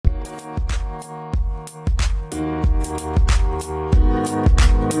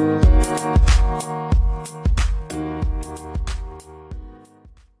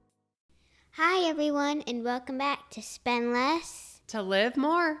and welcome back to Spend Less To Live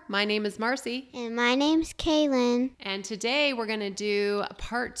More. My name is Marcy. and my name's Kaylin. And today we're going to do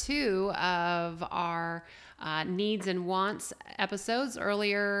part 2 of our needs and wants episodes.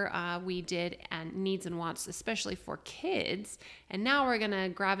 Earlier we did needs and wants, especially for kids. And now we're going to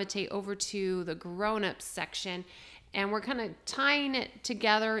gravitate over to the grown-ups section. And we're kind of tying it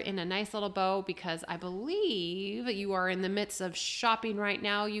together in a nice little bow because I believe you are in the midst of shopping right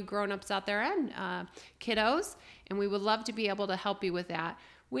now, you grown-ups out there and kiddos. And we would love to be able to help you with that.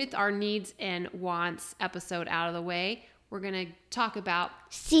 With our needs and wants episode out of the way, we're going to talk about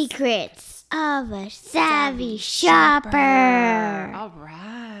Secrets of a Savvy Shopper. All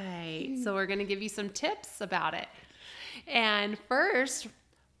right. So we're going to give you some tips about it. And first,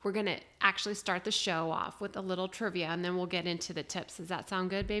 we're going to actually start the show off with a little trivia, and then we'll get into the tips. Does that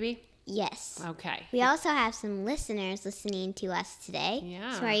sound good, baby? Yes. Okay. We also have some listeners listening to us today.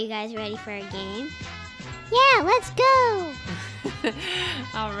 Yeah. So are you guys ready for a game? Yeah, let's go.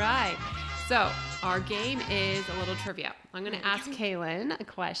 All right. So our game is a little trivia. I'm going to ask Kaylin a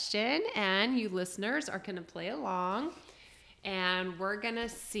question, and you listeners are going to play along, and we're going to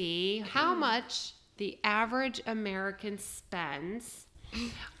see how much the average American spends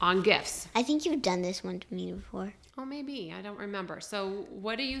on gifts. I think you've done this one to me before. Oh, maybe. I don't remember. So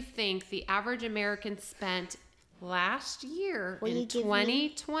what do you think the average American spent last year in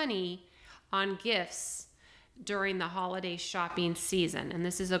 2020 on gifts during the holiday shopping season? And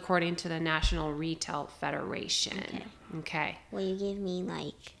this is according to the National Retail Federation. Okay. Will you give me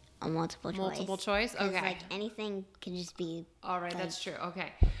like a multiple choice? Multiple choice? Okay. Like anything could just be. All right, that's true.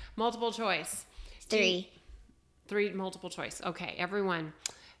 Okay. Multiple choice. 3. 3 multiple choice. Okay, everyone.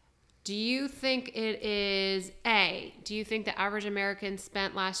 Do you think it is A? Do you think the average American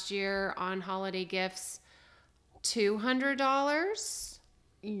spent last year on holiday gifts $200?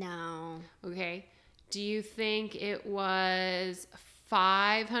 No. Okay. Do you think it was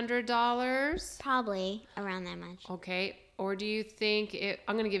 $500? Probably around that much. Okay. Or do you think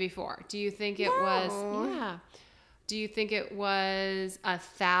I'm going to give you 4. Do you think it was, yeah. Do you think it was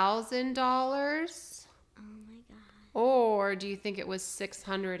 $1,000? Oh my God. Or do you think it was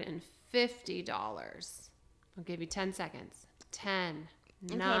 $650? I'll give you 10 seconds. 10,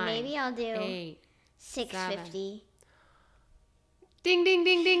 9, Okay, maybe I'll do 8, $650. Ding, ding,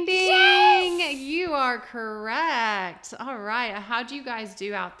 ding, ding, ding. Yes! You are correct. All right. How'd you guys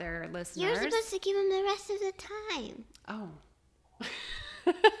do out there, listeners? You're supposed to give them the rest of the time. Oh.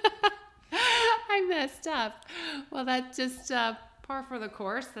 I messed up. Well, that's just par for the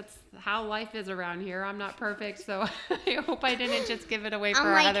course. That's how life is around here. I'm not perfect, so I hope I didn't just give it away for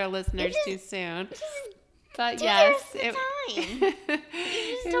our other listeners too soon. But yes, you just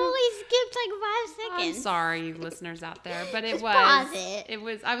totally skipped like 5 seconds. I'm sorry, you listeners out there, but it Just was. pause it. It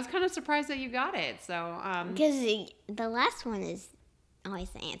was. I was kind of surprised that you got it. So. Because the last one is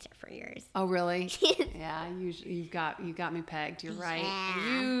always the answer for yours. Oh really? Yeah. Usually you got me pegged. You're right.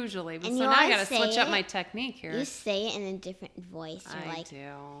 Yeah. Usually, but And so you now I always got to switch say up it. my technique here. You say it in a different voice. You're I like,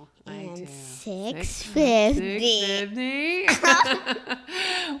 do. and 650. 650.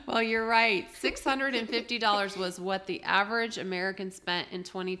 Well, you're right. $650 was what the average American spent in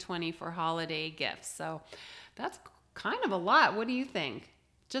 2020 for holiday gifts. So that's kind of a lot. What do you think?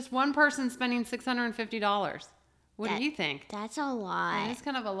 Just one person spending $650. What do you think? That's a lot. That's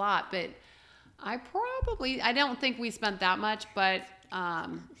kind of a lot, but I don't think we spent that much, but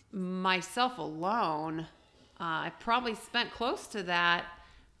myself alone, I probably spent close to that.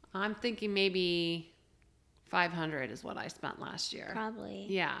 I'm thinking maybe $500 is what I spent last year. Probably.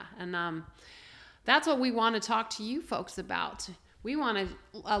 Yeah, and that's what we want to talk to you folks about. We want to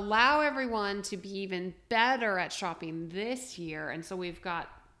allow everyone to be even better at shopping this year, and so we've got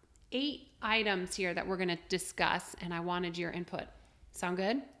 8 items here that we're going to discuss, and I wanted your input. Sound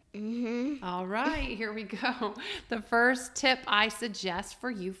good? Mm-hmm. All right, here we go. The first tip I suggest for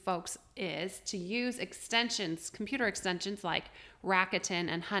you folks is to use extensions, computer extensions like Rakuten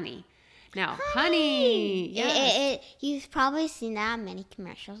and Honey. Now, Honey, yes. You've probably seen that on many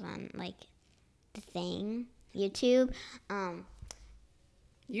commercials on like the thing, YouTube.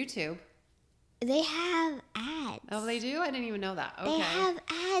 YouTube. They have ads. Oh, they do? I didn't even know that. Okay. They have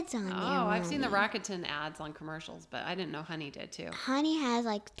ads on there. Oh, I've seen the Rakuten ads on commercials, but I didn't know Honey did too. Honey has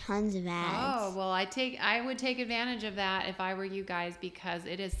like tons of ads. Oh, well, I would take advantage of that if I were you guys because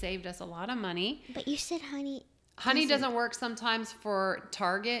it has saved us a lot of money. But you said Honey. Honey doesn't work sometimes for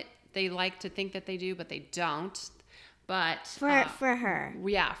Target. They like to think that they do, but they don't. But for her.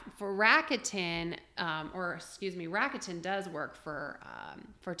 Yeah, for Rakuten, Rakuten does work for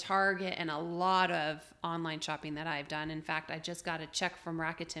Target and a lot of online shopping that I've done. In fact, I just got a check from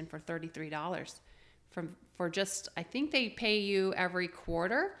Rakuten for $33 for just, I think they pay you every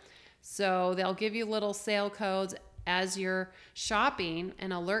quarter. So they'll give you little sale codes as you're shopping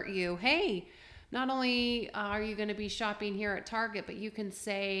and alert you, hey, not only are you going to be shopping here at Target, but you can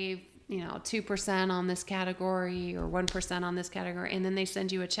save, 2% on this category or 1% on this category. And then they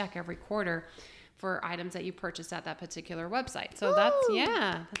send you a check every quarter for items that you purchased at that particular website. So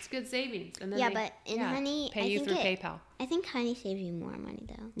that's good savings. And then but in Honey, pay you through PayPal. I think Honey saves you more money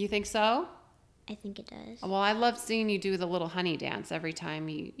though. You think so? I think it does. Well, I love seeing you do the little honey dance every time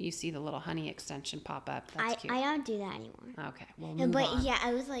you see the little honey extension pop up. That's cute. I don't do that anymore. Okay, well, move on. Yeah,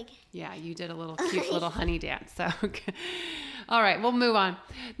 I was like... Yeah, you did a little cute little honey dance. So, okay. All right, we'll move on.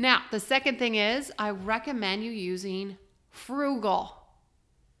 Now, the second thing is I recommend you using Frugal.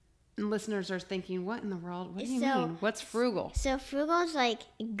 And listeners are thinking, what in the world? What do you mean? What's Frugal? So Frugal is like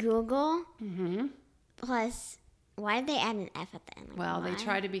Google plus... Why did they add an F at the end? Well, they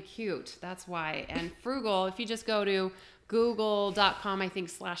try to be cute. That's why. And Frugal, if you just go to google.com, I think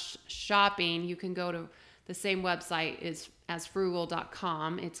 /shopping, you can go to the same website as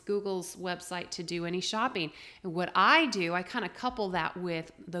frugal.com. It's Google's website to do any shopping. And what I do, I kind of couple that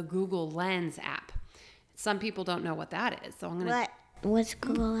with the Google Lens app. Some people don't know what that is. So I'm going to... What's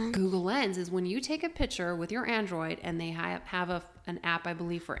Google Lens? Google Lens is when you take a picture with your Android, and they have an app, I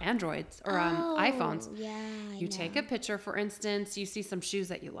believe, for Androids or iPhones. Yeah, you take a picture, for instance, you see some shoes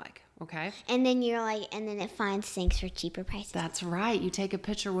that you like, okay? And then and then it finds things for cheaper prices. That's right. You take a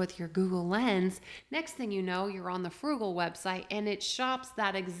picture with your Google Lens. Next thing you know, you're on the Frugal website, and it shops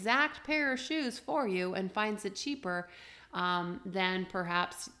that exact pair of shoes for you and finds it cheaper than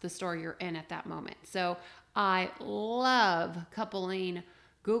perhaps the store you're in at that moment. So I love coupling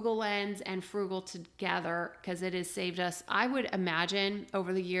Google Lens and Frugal together because it has saved us, I would imagine,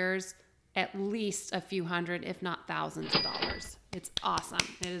 over the years, at least a few hundred, if not thousands of dollars. It's awesome.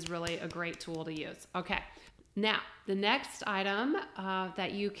 It is really a great tool to use. Okay. Now, the next item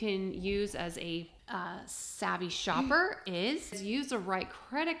that you can use as a savvy shopper is use the right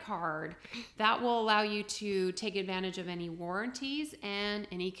credit card. That will allow you to take advantage of any warranties and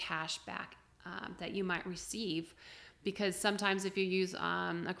any cash back that you might receive, because sometimes if you use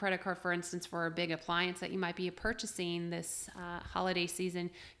a credit card, for instance, for a big appliance that you might be purchasing this holiday season,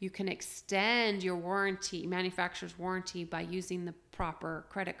 you can extend your warranty, manufacturer's warranty, by using the proper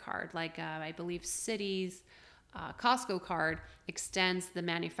credit card. Like I believe Citi's Costco card extends the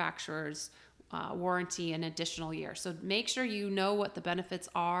manufacturer's warranty an additional year. So make sure you know what the benefits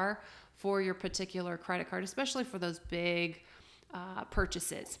are for your particular credit card, especially for those big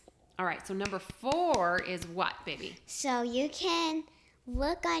purchases. All right, so number 4 is what, baby? So you can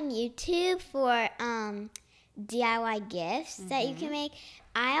look on YouTube for DIY gifts that you can make.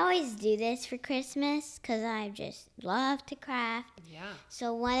 I always do this for Christmas because I just love to craft. Yeah.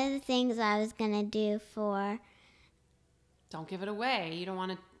 So one of the things I was going to do for... Don't give it away. You don't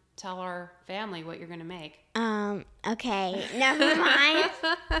want to tell our family what you're going to make. Okay, never mind.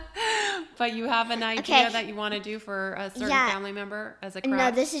 But you have an idea that you want to do for a certain family member as a craft?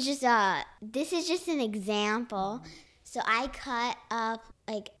 No, this is just an example. So I cut up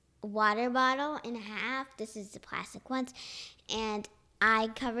like a water bottle in half. This is the plastic ones. And I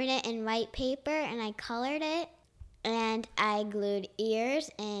covered it in white paper and I colored it. And I glued ears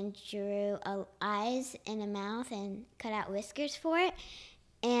and drew eyes and a mouth and cut out whiskers for it.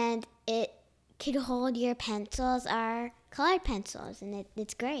 And it could hold your pencils, our colored pencils, and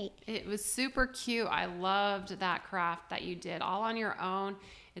it's great. It was super cute. I loved that craft that you did all on your own.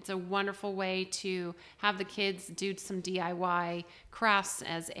 It's a wonderful way to have the kids do some DIY crafts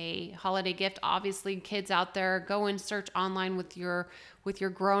as a holiday gift. Obviously, kids out there, go and search online with your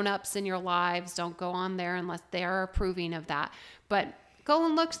grown-ups in your lives. Don't go on there unless they are approving of that. But go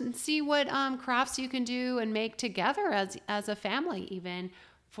and look and see what crafts you can do and make together as a family, even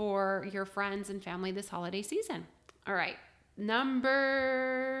for your friends and family this holiday season. All right,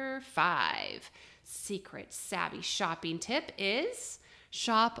 number 5 secret savvy shopping tip is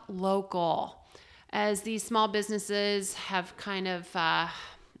shop local. As these small businesses have kind of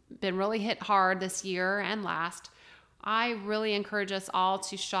been really hit hard this year and last, I really encourage us all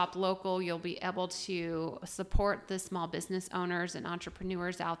to shop local. You'll be able to support the small business owners and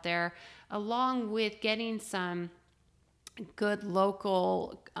entrepreneurs out there, along with getting some good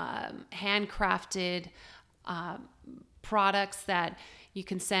local handcrafted products that you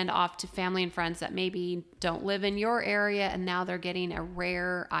can send off to family and friends that maybe don't live in your area, and now they're getting a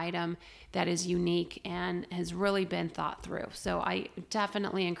rare item that is unique and has really been thought through. So I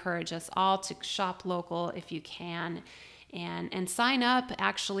definitely encourage us all to shop local if you can. and sign up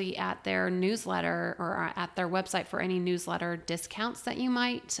actually at their newsletter or at their website for any newsletter discounts that you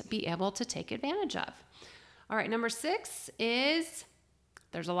might be able to take advantage of. All right, number 6 is,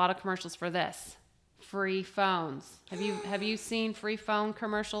 there's a lot of commercials for this. Free phones. Have you seen free phone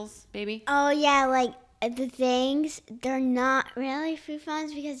commercials, baby? Oh yeah, like the things, they're not really free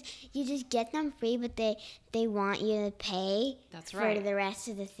phones because you just get them free, but they want you to pay for the rest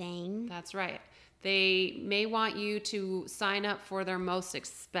of the thing. That's right. They may want you to sign up for their most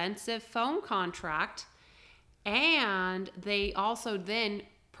expensive phone contract, and they also then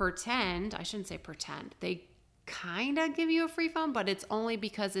I shouldn't say pretend, they kind of give you a free phone, but it's only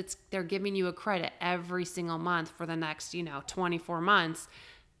because they're giving you a credit every single month for the next 24 months.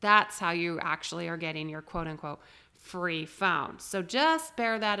 That's how you actually are getting your quote unquote free phone. So just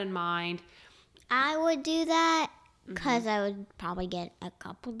bear that in mind. I would do that because I would probably get a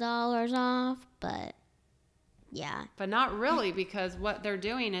couple dollars off, but yeah. But not really, because what they're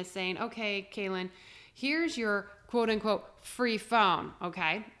doing is saying, okay, Kaylin, here's your quote unquote free phone,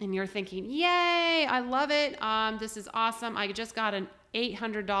 okay? And you're thinking, yay, I love it. This is awesome. I just got an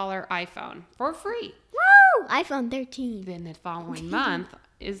 $800 iPhone for free. Woo! iPhone 13. Then the following month,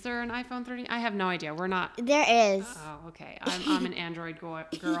 is there an iPhone 13? I have no idea. We're not. There is. Oh, okay. I'm an Android girl.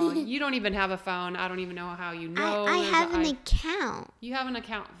 You don't even have a phone. I don't even know how you know. I have an account. You have an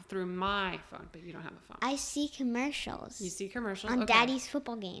account through my phone, but you don't have a phone. I see commercials. You see commercials? On okay. Daddy's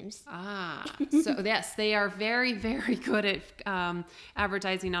football games. Ah, so yes, they are very, very good at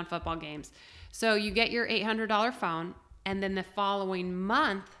advertising on football games. So you get your $800 phone, and then the following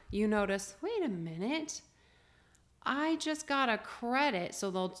month, you notice, wait a minute, I just got a credit.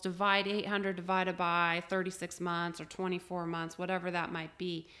 So they'll divide 800 divided by 36 months or 24 months, whatever that might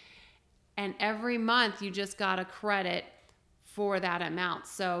be. And every month you just got a credit for that amount.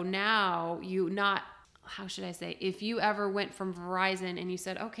 So now how should I say, if you ever went from Verizon and you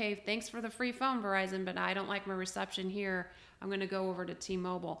said, okay, thanks for the free phone, Verizon, but I don't like my reception here, I'm going to go over to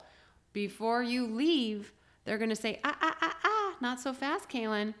T-Mobile. Before you leave, they're going to say, not so fast,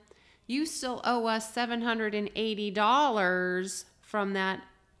 Kaylin. You still owe us $780 from that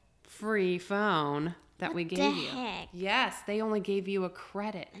free phone that we gave you. What the heck? Yes, they only gave you a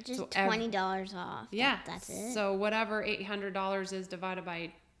credit. Just $20 off. Yeah. That's it. So whatever $800 is divided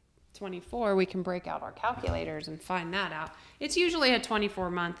by 24, we can break out our calculators and find that out. It's usually a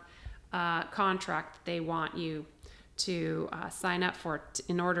 24-month contract they want you to sign up for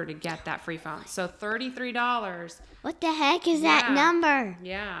in order to get that free phone. So $33. What the heck is that number?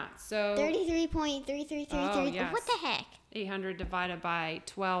 Yeah. So 33.3333. Oh, yes. What the heck? 800 divided by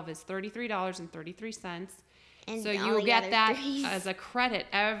 12 is $33.33. And so all you'll the get other that threes. as a credit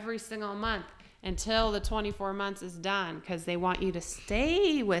every single month until the 24 months is done, because they want you to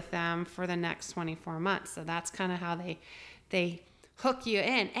stay with them for the next 24 months. So that's kind of how they hook you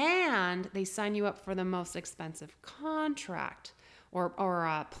in, and they sign you up for the most expensive contract or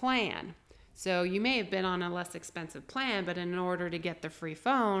plan. So you may have been on a less expensive plan, but in order to get the free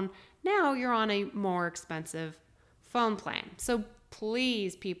phone, now you're on a more expensive phone plan. So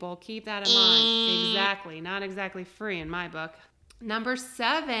please, people, keep that in mind. Exactly. Not exactly free in my book. Number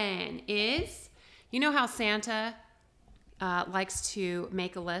 7 is, you know how Santa likes to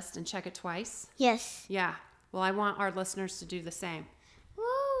make a list and check it twice? Yes. Yeah. Well, I want our listeners to do the same.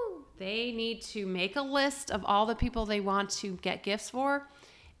 Woo! They need to make a list of all the people they want to get gifts for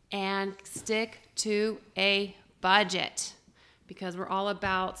and stick to a budget, because we're all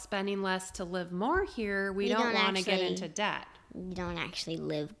about spending less to live more here. We don't want to get into debt. You don't actually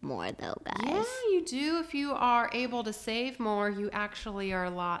live more though, guys. Yeah, you do. If you are able to save more, you actually are a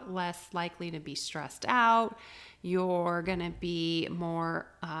lot less likely to be stressed out. You're going to be more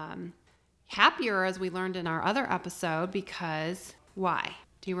happier, as we learned in our other episode, because why?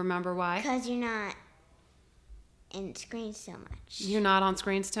 Do you remember why? Because you're not in screens so much. You're not on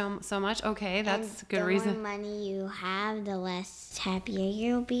screens so much? Okay, that's a good reason. The more money you have, the less happier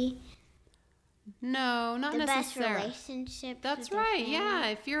you'll be. No, not necessarily. The best relationship. That's right. Yeah.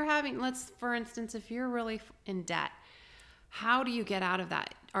 If you're having, for instance, if you're really in debt, how do you get out of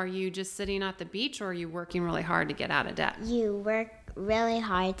that? Are you just sitting at the beach, or are you working really hard to get out of debt? You work really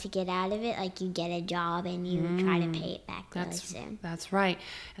hard to get out of it. Like you get a job and you try to pay it back really soon. That's right.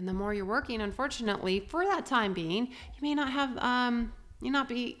 And the more you're working, unfortunately, for that time being, you may not have,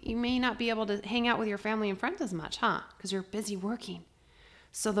 you may not be able to hang out with your family and friends as much, huh? Because you're busy working.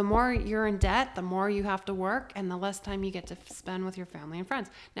 So the more you're in debt, the more you have to work, and the less time you get to spend with your family and friends.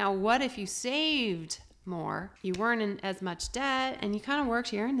 Now, what if you saved more? You weren't in as much debt, and you kind of worked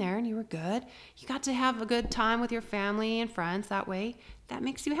here and there, and you were good. You got to have a good time with your family and friends that way. That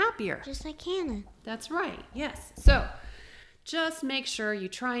makes you happier. Just like Hannah. That's right. Yes. So just make sure you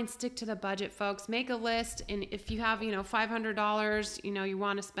try and stick to the budget, folks. Make a list, and if you have, $500, you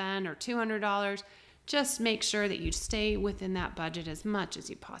want to spend, or $200, just make sure that you stay within that budget as much as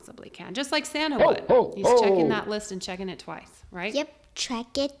you possibly can. Just like Santa would. He's checking that list and checking it twice, right? Yep,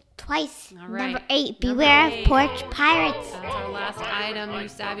 check it twice. All right. Number 8, beware of porch pirates. That's our last item, you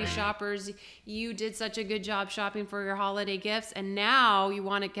savvy shoppers. You did such a good job shopping for your holiday gifts, and now you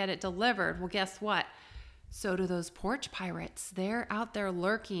want to get it delivered. Well, guess what? So do those porch pirates. They're out there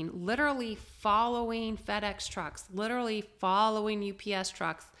lurking, literally following FedEx trucks, literally following UPS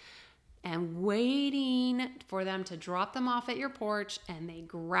trucks, and waiting for them to drop them off at your porch, and they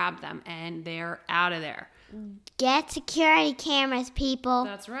grab them, and they're out of there. Get security cameras, people.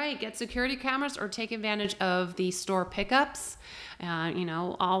 That's right. Get security cameras or take advantage of the store pickups.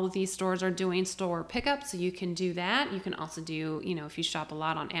 All of these stores are doing store pickups, so you can do that. You can also do, if you shop a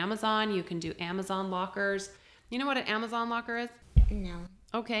lot on Amazon, you can do Amazon lockers. You know what an Amazon locker is? No.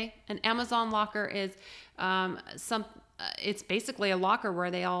 Okay. An Amazon locker is it's basically a locker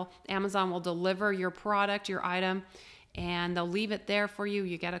where Amazon will deliver your product, your item, and they'll leave it there for you.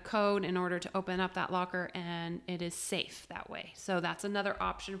 You get a code in order to open up that locker, and it is safe that way. So that's another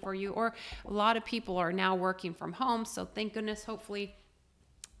option for you. Or a lot of people are now working from home, so thank goodness, hopefully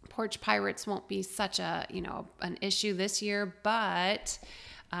porch pirates won't be such an issue this year. But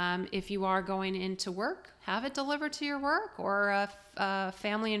if you are going into work, have it delivered to your work, or a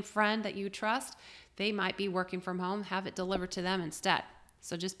family and friend that you trust, they might be working from home, have it delivered to them instead.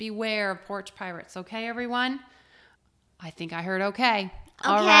 So just beware of porch pirates, okay, everyone? I think I heard okay.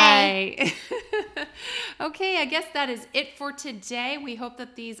 All right. Okay, I guess that is it for today. We hope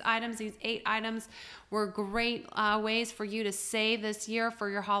that these 8 items, were great ways for you to save this year for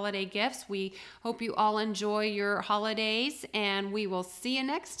your holiday gifts. We hope you all enjoy your holidays, and we will see you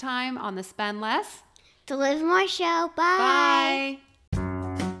next time on the Spend Less To Live More show. Bye. Bye.